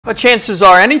But chances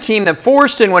are any team that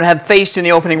Forreston would have faced in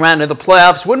the opening round of the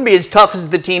playoffs wouldn't be as tough as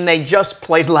the team they just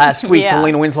played last week, the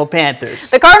Lena Winslow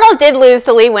Panthers. The Cardinals did lose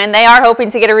to Lee Win. They are hoping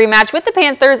to get a rematch with the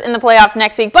Panthers in the playoffs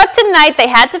next week, but tonight they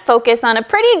had to focus on a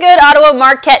pretty good Ottawa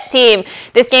Marquette team.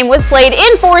 This game was played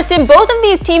in Forreston. Both of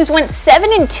these teams went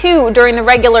 7-2 during the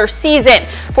regular season.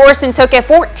 Forreston took a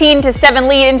 14-7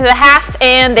 lead into the half,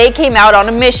 and they came out on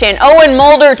a mission. Owen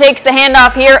Mulder takes the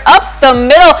handoff here up the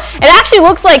middle. It actually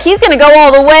looks like he's going to go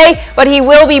all the way, but he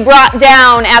will be brought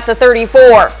down at the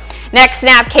 34. Next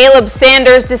snap, Caleb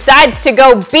Sanders decides to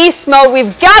go beast mode.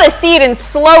 We've got to see it in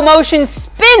slow motion.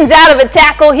 Spins out of a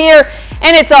tackle here,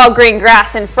 and it's all green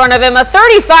grass in front of him. A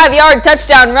 35-yard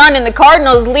touchdown run, and the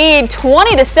Cardinals lead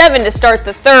 20-7 to start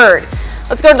the third.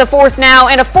 Let's go to the fourth now,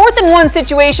 and a 4th-and-1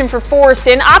 situation for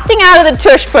Forreston, opting out of the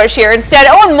tush push here. Instead,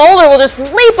 Owen Mulder will just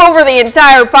leap over the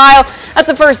entire pile. That's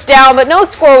a first down, but no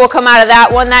score will come out of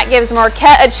that one. That gives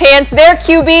Marquette a chance. Their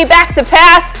QB back to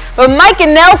pass, but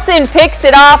Micah Nelson picks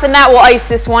it off, and that will ice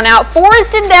this one out.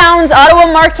 Forreston downs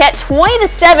Ottawa Marquette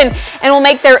 20-7 and will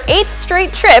make their 8th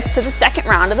straight trip to the second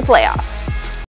round of the playoffs.